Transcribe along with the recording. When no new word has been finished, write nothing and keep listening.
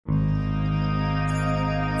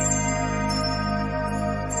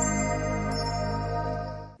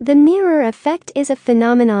The mirror effect is a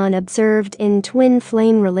phenomenon observed in twin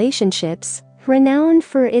flame relationships, renowned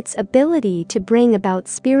for its ability to bring about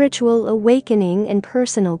spiritual awakening and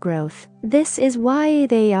personal growth. This is why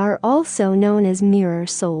they are also known as mirror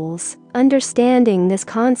souls. Understanding this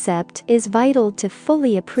concept is vital to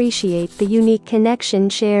fully appreciate the unique connection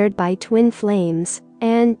shared by twin flames,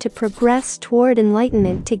 and to progress toward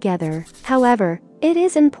enlightenment together. However, it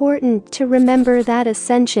is important to remember that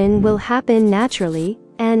ascension will happen naturally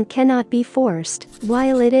and cannot be forced.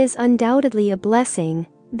 While it is undoubtedly a blessing,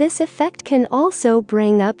 this effect can also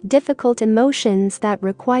bring up difficult emotions that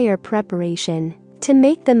require preparation. To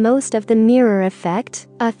make the most of the mirror effect,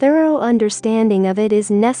 a thorough understanding of it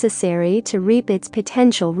is necessary to reap its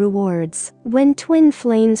potential rewards. When twin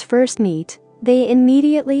flames first meet, they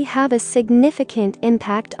immediately have a significant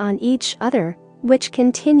impact on each other, which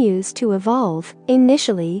continues to evolve.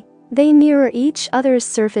 Initially, they mirror each other's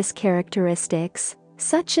surface characteristics,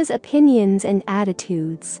 such as opinions and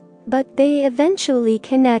attitudes, but they eventually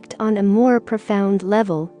connect on a more profound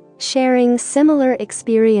level, sharing similar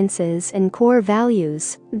experiences and core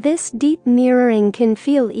values. This deep mirroring can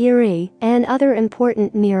feel eerie, and other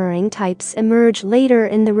important mirroring types emerge later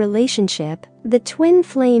in the relationship. The twin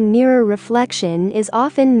flame mirror reflection is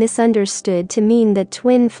often misunderstood to mean that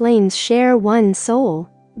twin flames share one soul,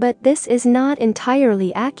 but this is not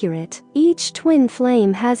entirely accurate. Each twin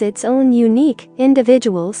flame has its own unique,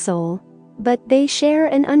 individual soul, but they share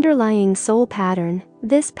an underlying soul pattern.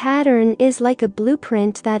 This pattern is like a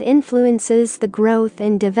blueprint that influences the growth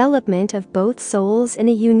and development of both souls in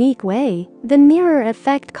a unique way. The mirror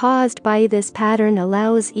effect caused by this pattern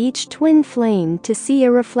allows each twin flame to see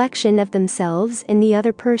a reflection of themselves in the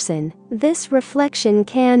other person. This reflection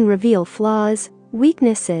can reveal flaws,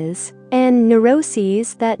 weaknesses, and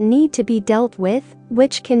neuroses that need to be dealt with,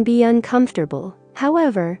 which can be uncomfortable.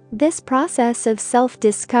 However, this process of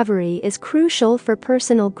self-discovery is crucial for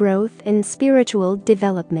personal growth and spiritual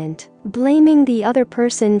development. Blaming the other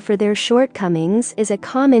person for their shortcomings is a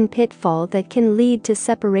common pitfall that can lead to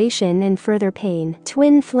separation and further pain.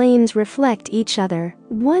 Twin flames reflect each other.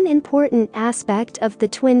 One important aspect of the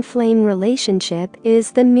twin flame relationship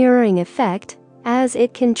is the mirroring effect, as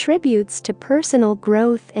it contributes to personal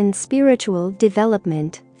growth and spiritual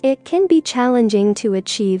development. It can be challenging to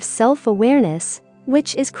achieve self-awareness,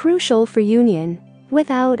 which is crucial for union,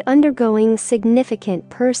 without undergoing significant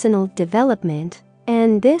personal development.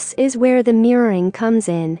 And this is where the mirroring comes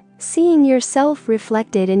in. Seeing yourself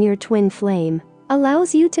reflected in your twin flame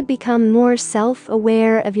allows you to become more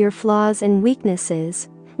self-aware of your flaws and weaknesses,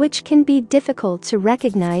 which can be difficult to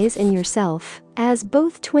recognize in yourself. As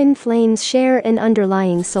both twin flames share an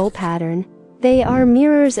underlying soul pattern, they are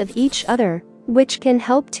mirrors of each other, which can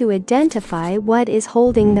help to identify what is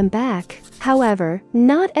holding them back. However,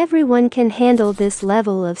 not everyone can handle this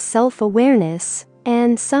level of self-awareness,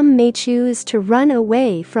 and some may choose to run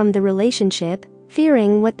away from the relationship,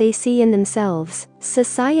 fearing what they see in themselves.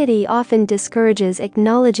 Society often discourages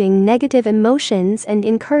acknowledging negative emotions and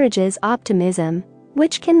encourages optimism,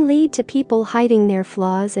 which can lead to people hiding their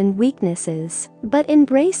flaws and weaknesses. But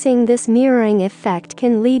embracing this mirroring effect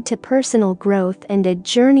can lead to personal growth and a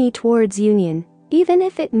journey towards union, even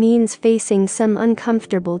if it means facing some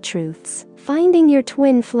uncomfortable truths. Finding your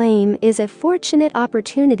twin flame is a fortunate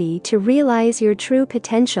opportunity to realize your true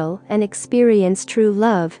potential and experience true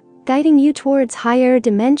love, guiding you towards higher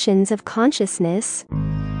dimensions of consciousness.